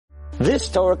This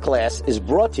Torah class is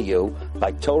brought to you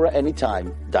by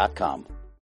TorahAnytime.com.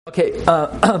 Okay,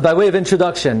 by way of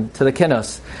introduction to the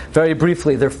Kinnus, very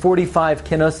briefly, there are 45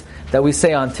 Kinnus that we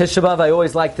say on Tisha B'Av. I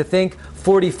always like to think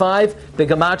 45,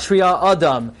 Begematria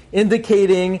Adam,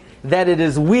 indicating that it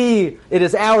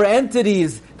is our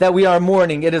entities that we are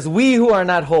mourning. It is we who are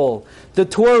not whole. The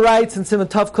Torah writes in Siman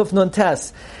Tav Kuf Nun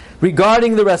Tes,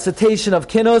 regarding the recitation of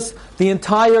Kinnus, the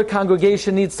entire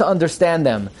congregation needs to understand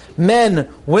them. Men,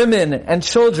 women, and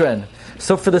children.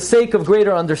 So for the sake of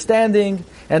greater understanding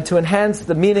and to enhance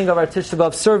the meaning of our Tisha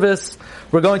B'Av service,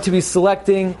 we're going to be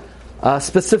selecting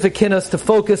specific Kinnus to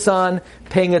focus on,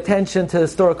 paying attention to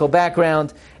historical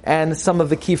background and some of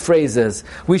the key phrases.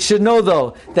 We should know,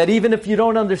 though, that even if you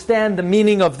don't understand the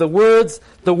meaning of the words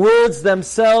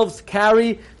themselves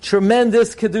carry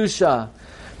tremendous Kedusha.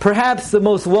 Perhaps the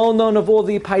most well-known of all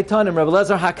the Paitanim, Rabbi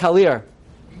Eliezer HaKalir,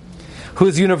 who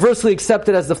is universally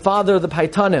accepted as the father of the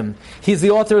Paitanim. He's the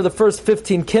author of the first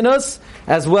 15 Kinnus,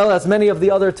 as well as many of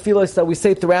the other tefillos that we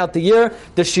say throughout the year.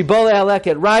 The Shibbolei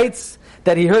Aleket writes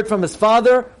that he heard from his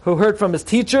father, who heard from his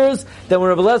teachers, that when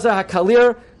Rabbi Eliezer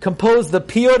HaKalir composed the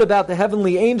piyut about the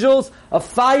heavenly angels, a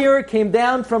fire came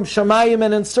down from Shamayim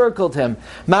and encircled him.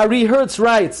 Mari Hertz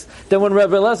writes that when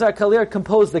Rabbi Eliezer HaKalir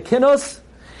composed the Kinnus,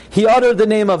 he uttered the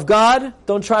name of God.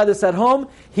 Don't try this at home.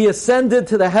 He ascended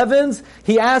to the heavens.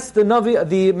 He asked the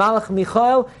Malach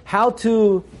Michael how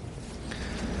to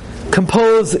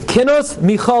compose Kinnus.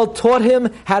 Michael taught him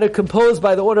how to compose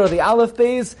by the order of the Aleph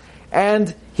Beis,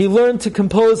 and he learned to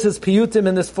compose his piyutim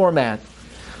in this format.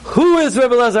 Who is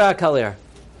Rabbi Eliezer HaKalir?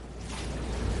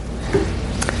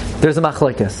 There's a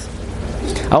machlekes.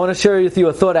 I want to share with you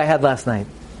a thought I had last night.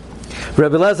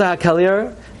 Rabbi Eliezer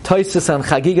HaKalir, Toysus on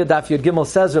Chagiga Daf Yud Gimel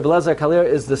says Rabbi Eliezer HaKalir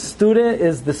is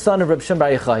the son of Reb Shimon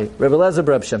Bar Yochai. Rabbi Eliezer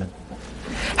Reb Shimon.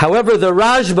 However, the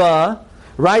Rashba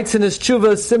writes in his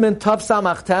Tshuva Siman Tav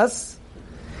Samach Tes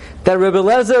that Rabbi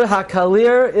Eliezer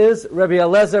HaKalir is Rabbi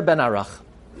Eliezer ben Arach.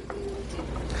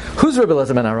 Who's Rabbi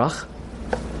Eliezer ben Arach?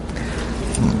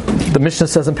 The Mishnah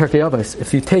says in Pirkei Avos,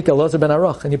 if you take Eliezer ben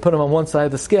Arach and you put him on one side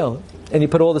of the scale, and you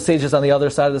put all the sages on the other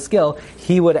side of the scale,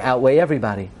 he would outweigh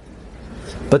everybody.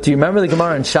 But do you remember the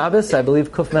Gemara in Shabbos? I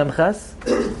believe Kuf Mem Ches.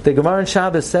 The Gemara in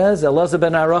Shabbos says Eliezer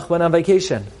ben Arach went on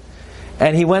vacation,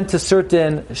 and he went to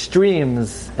certain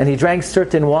streams, and he drank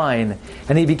certain wine,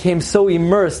 and he became so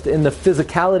immersed in the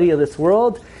physicality of this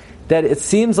world that it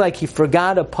seems like he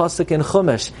forgot a pasuk in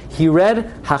Chumash. He read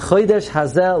HaChodesh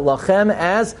Hazel Lachem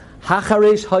as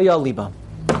Hacharesh Haya Libam.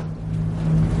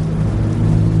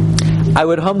 I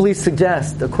would humbly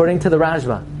suggest, according to the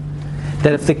Rashba,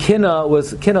 that if the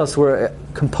Kinnus were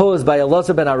composed by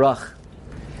Eliezer ben Arach,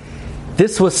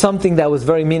 this was something that was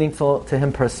very meaningful to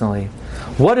him personally.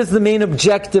 What is the main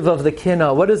objective of the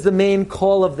Kinnah? What is the main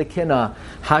call of the Kinnah?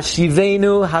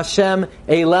 Hashivenu Hashem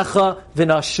Eilecha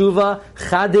V'nashuva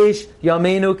Chadesh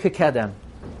Yameinu Kekedem.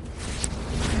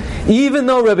 Even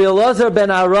though Rabbi Eliezer ben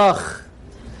Arach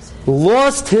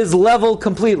lost his level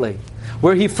completely,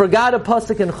 where he forgot a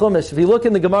pasuk in Chumash, if you look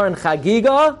in the Gemara in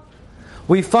Chagiga,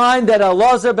 we find that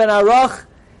Eliezer ben Arach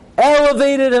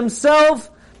elevated himself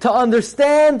to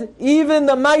understand even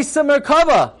the Maisa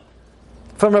Merkava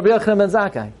from Rabbi Yochanan ben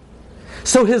Zakkai.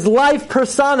 So his life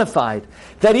personified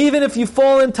that even if you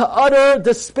fall into utter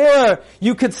despair,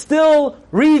 you could still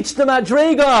reach the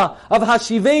Madrega of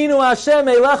Hashivenu Hashem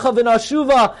Eilecha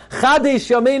V'nashuva Chadesh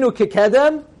Yameinu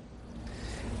Kekedem.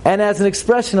 And as an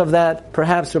expression of that,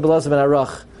 perhaps Rabbi Eliezer ben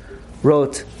Arach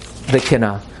wrote the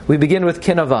Kinnah. We begin with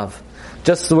Kinnah Vav.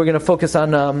 Just so we're going to focus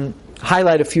on,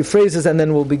 highlight a few phrases, and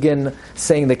then we'll begin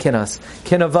saying the Kinnus.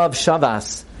 Kinnah Vav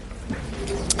Shavas.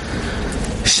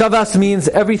 Shavas means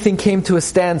everything came to a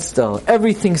standstill.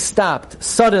 Everything stopped,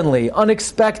 suddenly,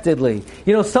 unexpectedly.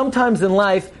 You know, sometimes in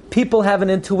life, people have an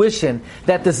intuition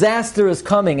that disaster is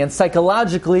coming, and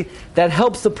psychologically, that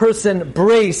helps a person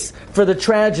brace for the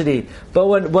tragedy. But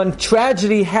when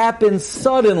tragedy happens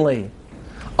suddenly,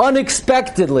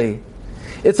 unexpectedly,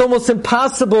 it's almost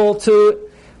impossible to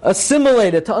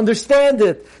assimilate it, to understand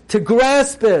it, to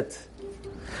grasp it.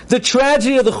 The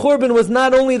tragedy of the Churban was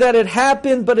not only that it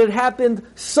happened, but it happened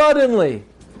suddenly.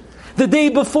 The day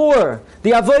before,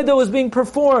 the Avodah was being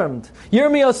performed.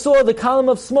 Yirmiyah saw the column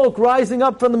of smoke rising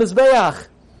up from the Mizbeach.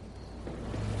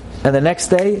 And the next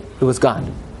day, it was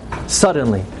gone.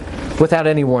 Suddenly, without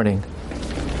any warning.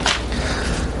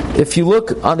 If you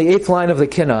look on the 8th line of the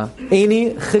Kinnah,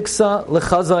 Eini chiksa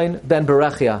lechazayin ben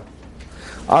Berechia.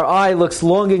 Our eye looks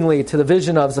longingly to the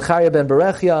vision of Zechariah ben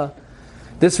Berechia.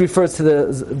 This refers to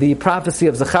the prophecy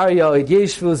of Zechariah, Id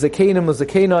Yeshvu, Zekenim,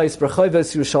 Zekenais,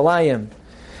 Berchoivas, Yerushalayim.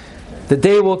 The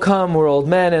day will come where old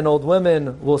men and old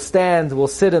women will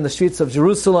sit in the streets of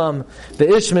Jerusalem.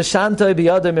 Be'ish mishantoi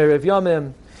biyadei merev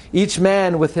yamim. Each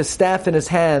man with his staff in his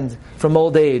hand from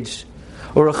old age.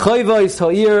 Urachayvos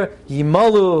ha'ir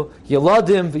yimalu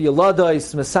yeladim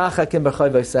v'yelados mesachakim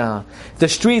b'chayvosah. The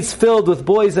streets filled with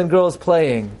boys and girls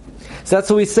playing. So that's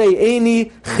what we say.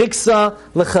 Eini chiksa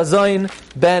lechazayin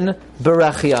ben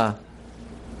berachia.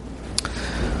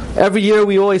 Every year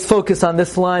we always focus on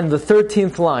this line, the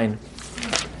 13th line.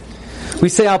 We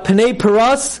say, Al Pnei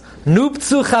Paras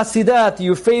Nuptsu Chasidat, the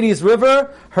Euphrates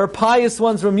River, her pious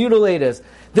ones were mutilated.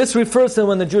 This refers to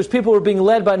when the Jewish people were being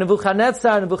led by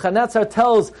Nebuchadnezzar. Nebuchadnezzar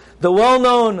tells the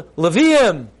well-known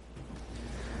Leviim,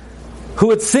 who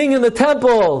would sing in the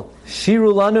temple,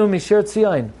 Shiru Lanu Mishir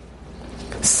Tzion,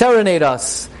 serenade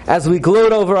us as we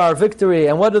gloat over our victory.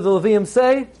 And what did the Leviim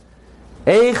say?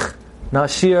 Eich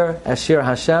Nashir Ashir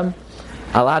Hashem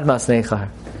Al Admas Nechar.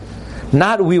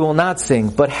 Not we will not sing,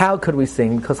 but how could we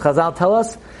sing? Because Chazal tell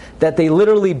us that they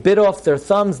literally bit off their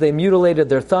thumbs, they mutilated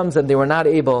their thumbs, and they were not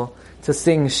able to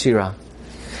sing Shira.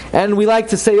 And we like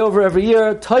to say over every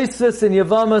year, Tosfos in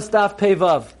Yevamos Daf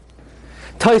Pevav.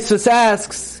 Tosfos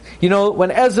asks, when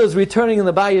Ezra is returning in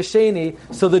the Bayesheni,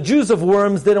 so the Jews of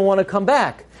Worms didn't want to come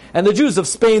back, and the Jews of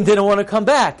Spain didn't want to come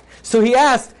back. So he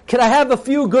asked, can I have a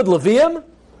few good Levium?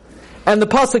 And the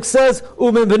pasuk says,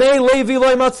 "Umin b'nei Levi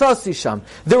lo matzasi sham."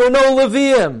 There were no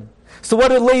Levium. So what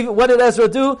did Ezra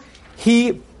do?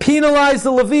 He penalized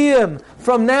the Levium.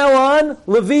 From now on,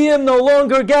 Levium no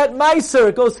longer get Meiser.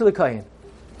 It goes to the Kohen.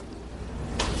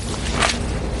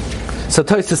 So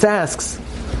Tosfos asks,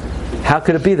 how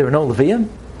could it be there were no Levium?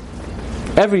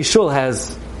 Every shul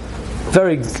has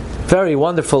very, very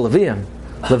wonderful Levium.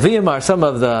 Levium are some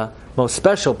of the most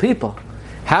special people.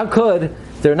 How could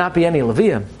there not be any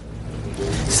Levium?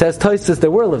 Says Tosfos,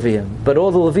 there were Levium, but all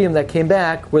the Levium that came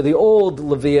back were the old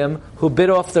Levium who bit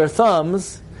off their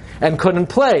thumbs and couldn't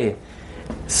play.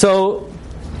 So,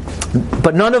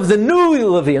 but none of the new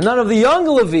Levium, none of the young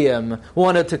Levium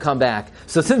wanted to come back.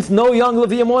 So since no young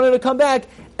Levium wanted to come back,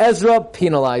 Ezra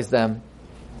penalized them.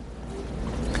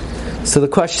 So the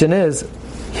question is,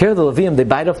 here the Levium, they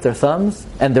bite off their thumbs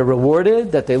and they're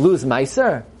rewarded that they lose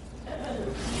Meiser?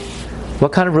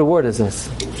 What kind of reward is this?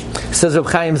 Says Reb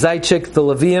Chaim Zaychik, the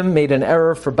Levium made an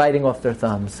error for biting off their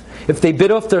thumbs. If they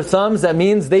bit off their thumbs, that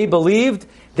means they believed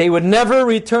they would never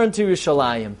return to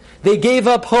Yerushalayim. They gave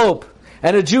up hope,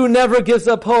 and a Jew never gives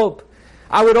up hope.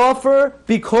 I would offer,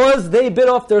 because they bit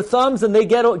off their thumbs and they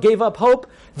gave up hope,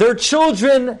 their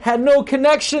children had no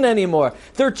connection anymore.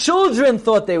 Their children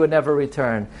thought they would never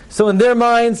return. So in their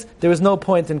minds, there was no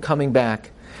point in coming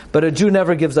back. But a Jew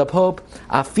never gives up hope.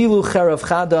 Afilu cherev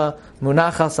chada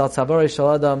munachas al tzavore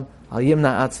shel adam al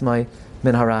yimna atzmai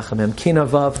min harachamim.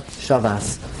 Kinavav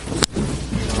Shavas.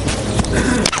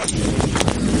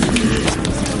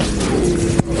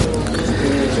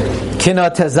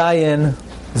 Kinna tezayin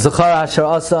zechar asher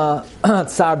asa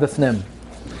tsar b'fnim.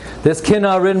 This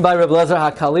kinna, written by Reb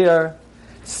Lezer HaKalir,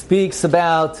 speaks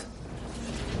about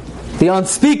the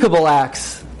unspeakable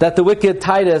acts that the wicked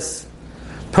Titus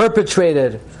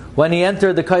perpetrated when he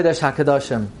entered the Kodesh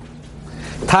HaKadoshim.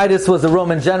 Titus was the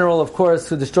Roman general, of course,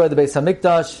 who destroyed the Beis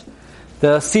HaMikdash.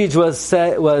 The siege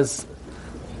was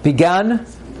begun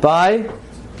by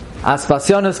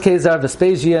Aspasionis Caesar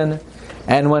Vespasian,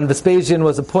 and when Vespasian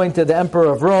was appointed the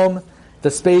emperor of Rome,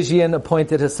 Vespasian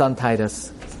appointed his son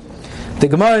Titus. The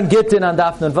Gemara in Gittin on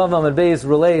Daf Nun Vav Amud Beis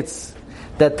relates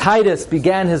that Titus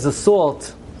began his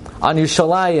assault on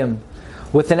Yerushalayim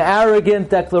with an arrogant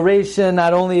declaration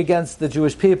not only against the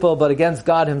Jewish people but against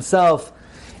God Himself.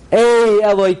 Where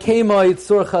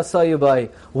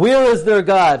is their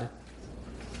God?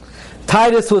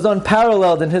 Titus was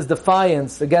unparalleled in his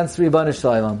defiance against Ribbon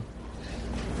Shalom.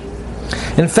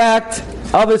 In fact,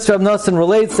 Avos Reb Nosson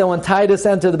relates that when Titus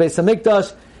entered the Beis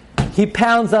HaMikdash, he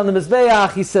pounds on the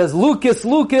Mizbeach, he says, Lucas,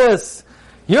 Lucas,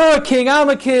 you're a king, I'm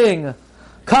a king.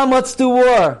 Come, let's do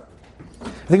war.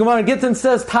 The Gemara in Gittin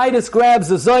says Titus grabs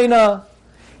the Zoina,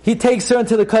 he takes her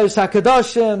into the Kodesh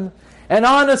HaKadoshim, and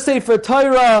on a Sefer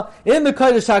Torah, in the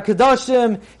Kodesh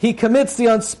HaKadoshim, he commits the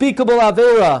unspeakable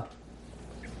Avera.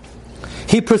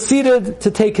 He proceeded to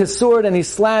take his sword and he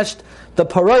slashed the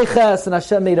Paroiches, and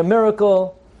Hashem made a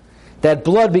miracle that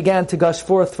blood began to gush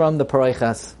forth from the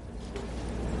Paroiches.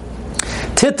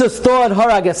 Titus thought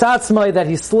Haragas Atzmai, that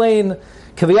he's slain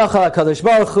Kaviyachal HaKadosh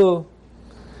Baruch Hu,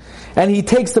 and he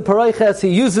takes the Paroiches, he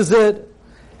uses it,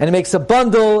 and he makes a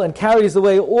bundle and carries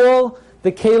away all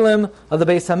the Kalim of the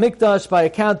Beis HaMikdash. By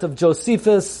account of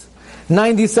Josephus,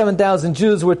 97,000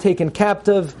 Jews were taken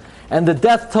captive, and the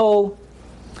death toll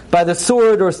by the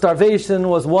sword or starvation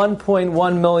was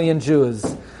 1.1 million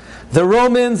Jews. The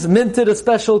Romans minted a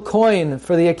special coin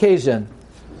for the occasion.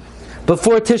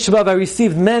 Before Tisha B'Av, I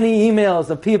received many emails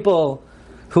of people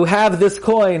who have this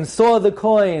coin, saw the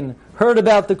coin, heard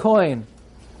about the coin.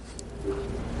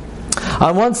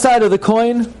 On one side of the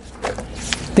coin,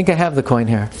 I think I have the coin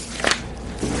here.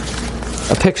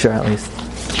 A picture, at least.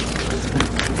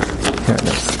 Here it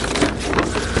is.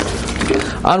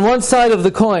 On one side of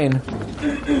the coin,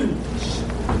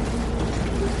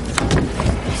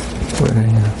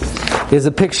 is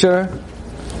a picture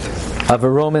of a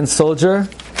Roman soldier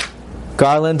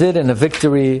garlanded in a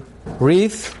victory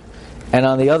wreath, and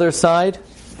on the other side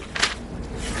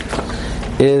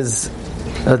is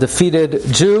a defeated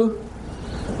Jew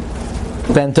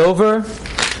bent over,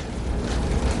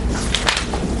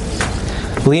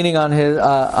 leaning on his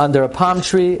under a palm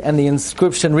tree, and the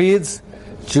inscription reads,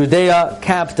 Judea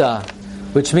capta,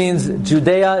 which means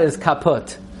Judea is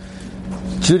kaput.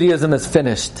 Judaism is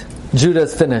finished. Judah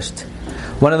is finished.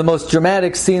 One of the most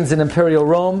dramatic scenes in Imperial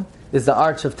Rome is the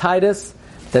Arch of Titus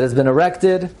that has been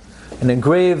erected, and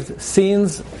engraved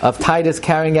scenes of Titus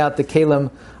carrying out the Kalim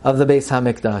of the Beis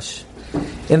HaMikdash.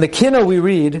 In the Kinnus we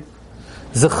read,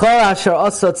 Zechar asher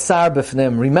asat sar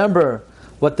b'fnim. Remember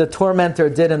what the tormentor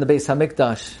did in the Beis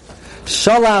HaMikdash.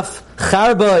 Shalaf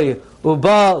charboi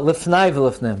uba lifnai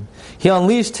v'lifnim. He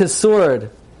unleashed his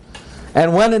sword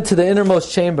and went into the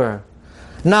innermost chamber.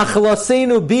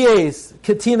 Nachlasenu bies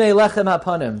ketime lechem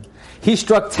hapanim. He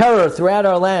struck terror throughout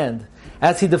our land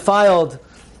as he defiled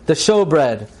the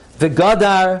showbread.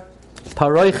 V'gadar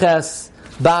paroiches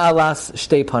ba'alas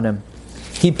shtei panim.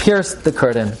 He pierced the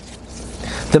curtain.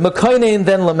 The Mekoinen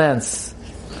then laments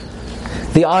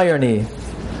the irony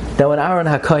that when Aaron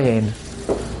HaKohen,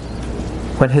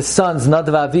 when his sons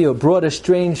Nadav Avihu brought a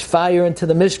strange fire into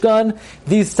the Mishkan,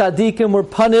 these tzaddikim were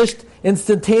punished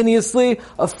instantaneously.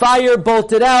 A fire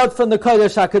bolted out from the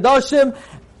Kodesh HaKadoshim,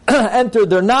 entered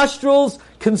their nostrils,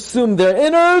 consumed their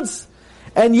innards,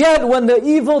 and yet when the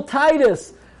evil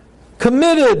Titus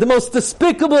committed the most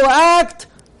despicable act,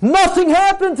 nothing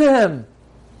happened to him.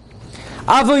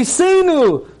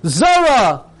 Avoisenu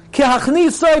zara ki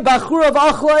hachnisoi bachurav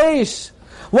achlaish.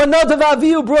 When Nadav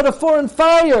Avihu brought a foreign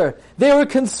fire, they were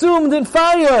consumed in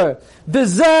fire.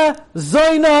 Bezeh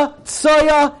zoina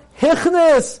tsoya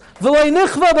hichnis v'loi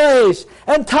nichva b'eish.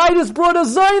 And Titus brought a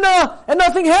zoina, and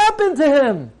nothing happened to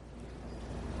him.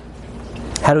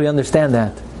 How do we understand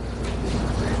that?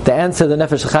 The answer the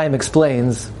Nefesh Chaim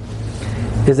explains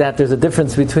is that there's a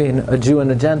difference between a Jew and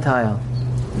a Gentile.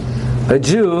 A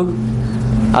Jew,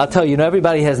 I'll tell you,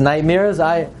 everybody has nightmares.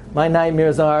 My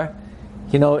nightmares are,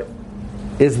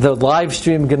 is the live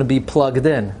stream going to be plugged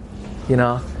in?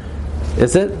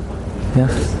 Is it?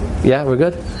 Yeah, we're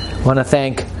good? I want to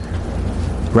thank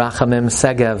Rachamim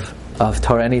Segev of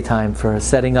Torah Anytime for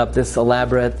setting up this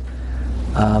elaborate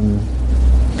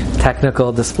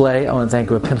technical display. I want to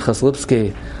thank Reb Pinchas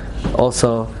Lipsky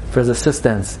also for his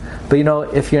assistance. But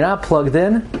if you're not plugged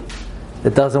in,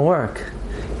 it doesn't work.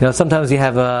 Sometimes you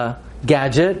have a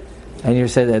gadget and you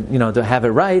say that, do I have it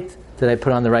right? Did I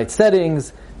put on the right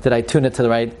settings? Did I tune it to the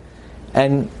right?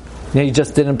 And you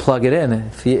just didn't plug it in.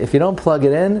 If you don't plug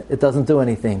it in, it doesn't do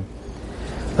anything.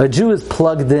 A Jew is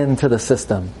plugged into the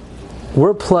system.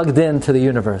 We're plugged into the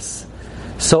universe.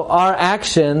 So our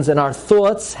actions and our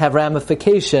thoughts have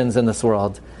ramifications in this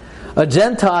world. A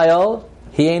Gentile,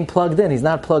 he ain't plugged in. He's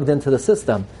not plugged into the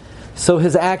system. So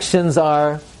his actions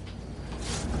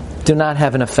do not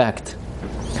have an effect.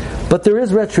 But there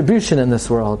is retribution in this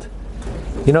world.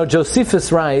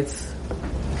 Josephus writes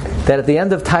that at the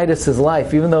end of Titus's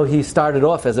life, even though he started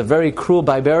off as a very cruel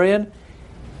barbarian,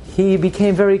 he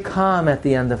became very calm at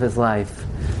the end of his life.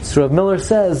 So Rav Miller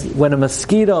says, when a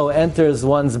mosquito enters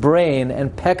one's brain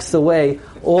and pecks away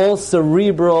all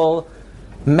cerebral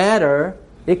matter,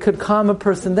 it could calm a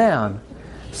person down.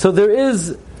 So there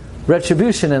is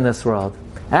retribution in this world.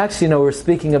 Actually, we're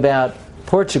speaking about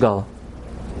Portugal.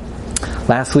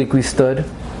 Last week we stood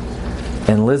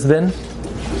in Lisbon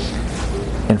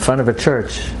in front of a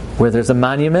church where there's a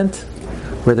monument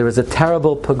where there was a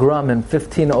terrible pogrom in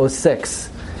 1506.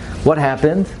 What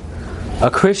happened? A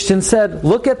Christian said,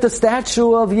 look at the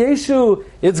statue of Yeshu,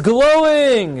 it's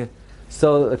glowing!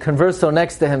 So a converso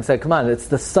next to him said, come on, it's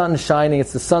the sun shining,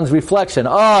 it's the sun's reflection.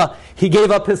 He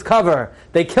gave up his cover.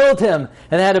 They killed him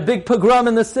and had a big pogrom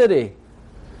in the city.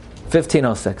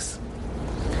 1506.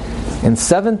 In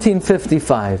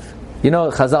 1755,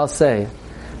 Chazal say,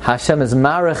 Hashem is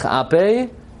marich apei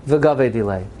v'gavei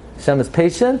dilei. Hashem is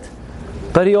patient,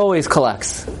 but He always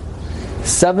collects.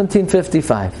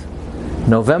 1755,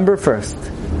 November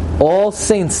 1st, All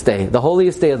Saints' Day, the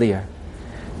holiest day of the year.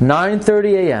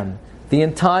 9:30 a.m., the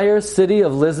entire city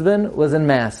of Lisbon was in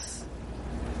Mass.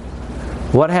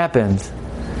 What happened?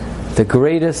 The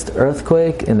greatest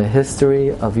earthquake in the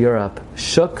history of Europe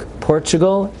shook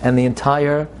Portugal and the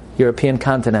entire European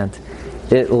continent.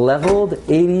 It leveled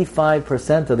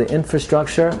 85% of the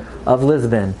infrastructure of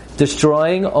Lisbon,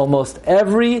 destroying almost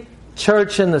every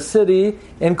church in the city,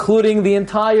 including the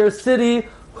entire city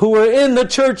who were in the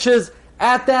churches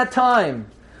at that time.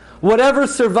 Whatever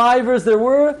survivors there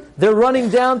were, they're running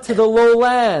down to the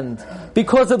lowland.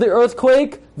 Because of the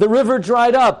earthquake, the river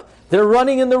dried up. They're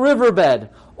running in the riverbed.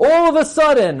 All of a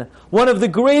sudden, one of the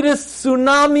greatest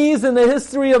tsunamis in the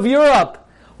history of Europe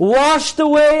washed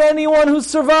away anyone who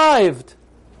survived.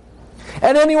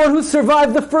 And anyone who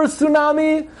survived the first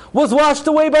tsunami was washed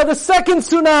away by the second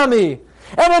tsunami.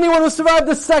 And anyone who survived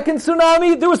the second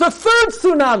tsunami, there was a third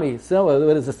tsunami. So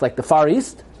what is this, like the Far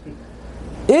East?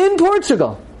 In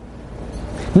Portugal.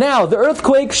 Now, the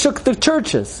earthquake shook the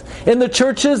churches. In the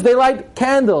churches, they light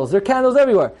candles. There are candles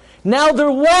everywhere. Now there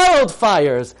are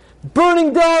wildfires,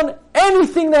 burning down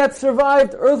anything that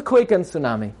survived earthquake and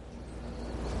tsunami.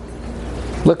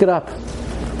 Look it up.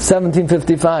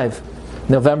 1755.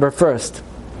 November 1st.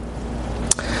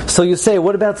 So you say,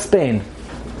 what about Spain?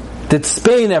 Did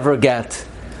Spain ever get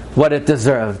what it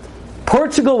deserved?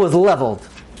 Portugal was leveled.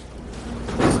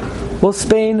 Well,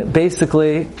 Spain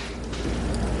basically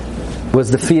was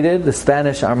defeated. The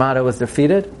Spanish Armada was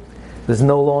defeated. It was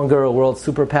no longer a world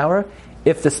superpower.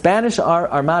 If the Spanish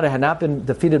Armada had not been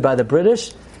defeated by the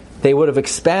British, they would have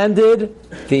expanded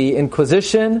the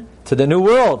Inquisition to the New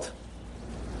World.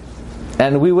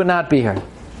 And we would not be here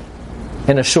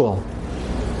in a shul.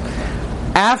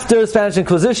 After the Spanish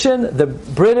Inquisition, the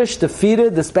British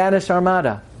defeated the Spanish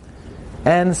Armada.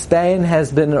 And Spain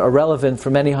has been irrelevant for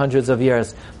many hundreds of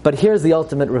years. But here's the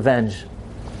ultimate revenge.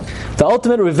 The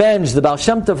ultimate revenge, the Baal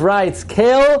Shem Tov writes,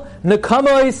 Kel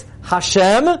nekamois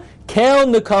Hashem, kel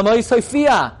nekamois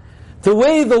Sophia. The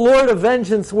way the Lord of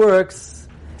Vengeance works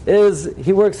is,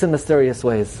 He works in mysterious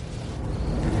ways.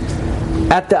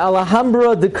 At the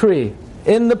Alhambra decree,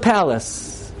 in the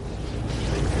palace,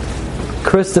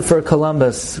 Christopher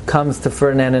Columbus comes to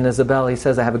Ferdinand and Isabel. He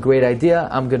says, I have a great idea.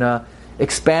 I'm going to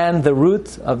expand the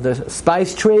route of the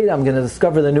spice trade. I'm going to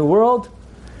discover the new world.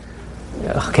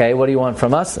 Okay, what do you want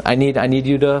from us? I need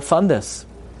you to fund this.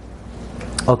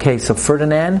 Okay, so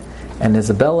Ferdinand and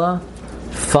Isabella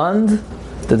fund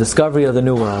the discovery of the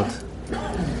new world.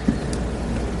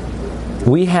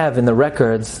 We have in the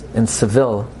records in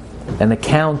Seville an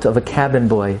account of a cabin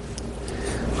boy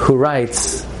who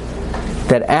writes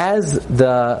that as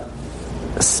the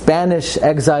Spanish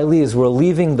exilees were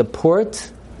leaving the port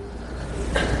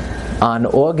on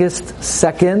August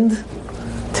 2nd,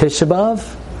 Tisha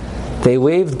B'Av, they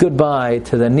waved goodbye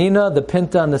to the Nina, the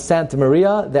Pinta, and the Santa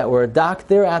Maria that were docked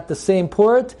there at the same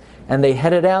port, and they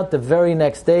headed out the very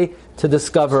next day to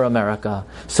discover America.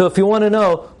 So if you want to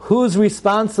know who's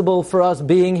responsible for us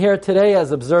being here today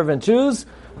as observant Jews,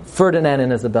 Ferdinand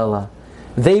and Isabella.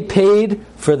 They paid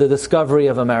for the discovery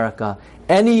of America.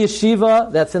 Any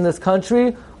yeshiva that's in this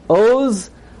country owes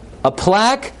a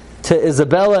plaque to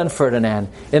Isabella and Ferdinand.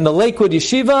 In the Lakewood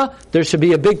Yeshiva, there should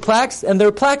be a big plaques, and there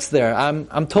are plaques there.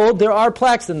 I'm told there are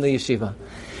plaques in the yeshiva.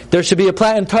 There should be a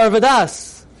plaque in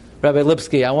Tarvadas. Rabbi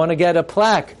Lipsky, I want to get a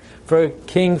plaque for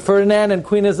King Ferdinand and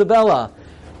Queen Isabella.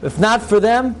 If not for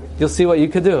them, you'll see what you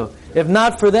could do. If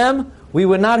not for them, we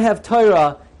would not have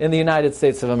Torah in the United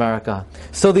States of America.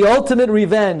 So the ultimate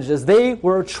revenge is they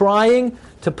were trying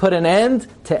to put an end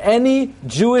to any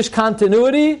Jewish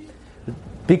continuity.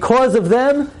 Because of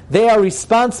them, they are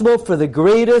responsible for the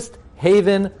greatest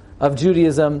haven of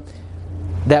Judaism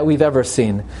that we've ever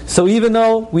seen. So even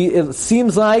though it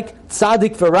seems like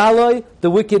tzaddik v'raloi, the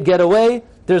wicked get away,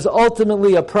 there's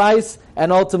ultimately a price,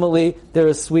 and ultimately there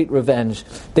is sweet revenge.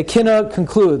 The Kinnus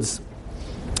concludes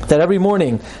that every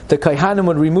morning the Kohanim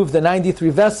would remove the 93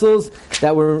 vessels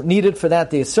that were needed for that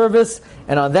day's service,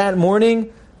 and on that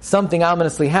morning, something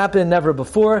ominously happened, never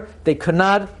before. They could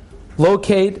not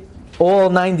locate all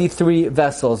 93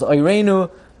 vessels.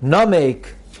 Oirenu namek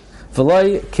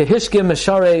v'loy kehishkim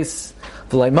meshares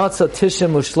v'loy matzah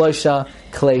tishim u'shloisha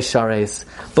klei shares.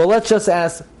 But let's just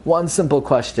ask one simple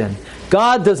question.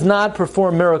 God does not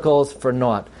perform miracles for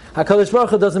naught. HaKadosh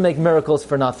Baruch Hu doesn't make miracles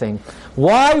for nothing.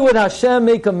 Why would Hashem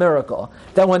make a miracle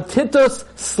that when Titus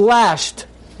slashed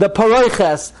the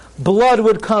paroiches, blood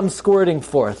would come squirting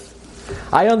forth?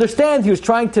 I understand he was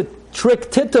trying to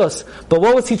trick Titus, but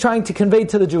what was he trying to convey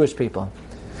to the Jewish people?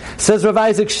 Says Rav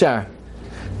Isaac Sher,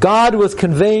 God was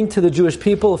conveying to the Jewish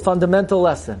people a fundamental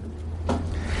lesson.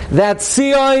 That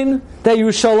Sion, that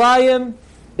Yerushalayim,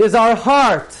 is our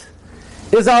heart,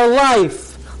 is our life.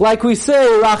 Like we say,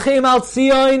 Rachem al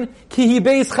Sion, ki hi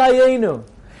beis chayenu.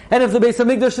 And if the Beis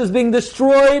HaMikdash is being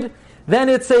destroyed, then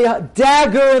it's a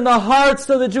dagger in the hearts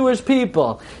of the Jewish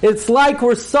people. It's like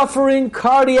we're suffering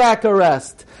cardiac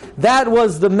arrest. That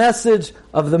was the message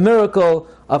of the miracle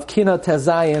of Kina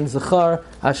Tezayin Zechar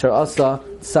Asher Asa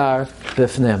Tsar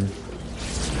Bifnim.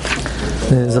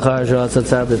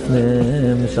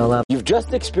 You've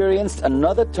just experienced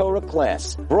another Torah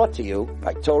class brought to you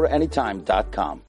by TorahAnytime.com.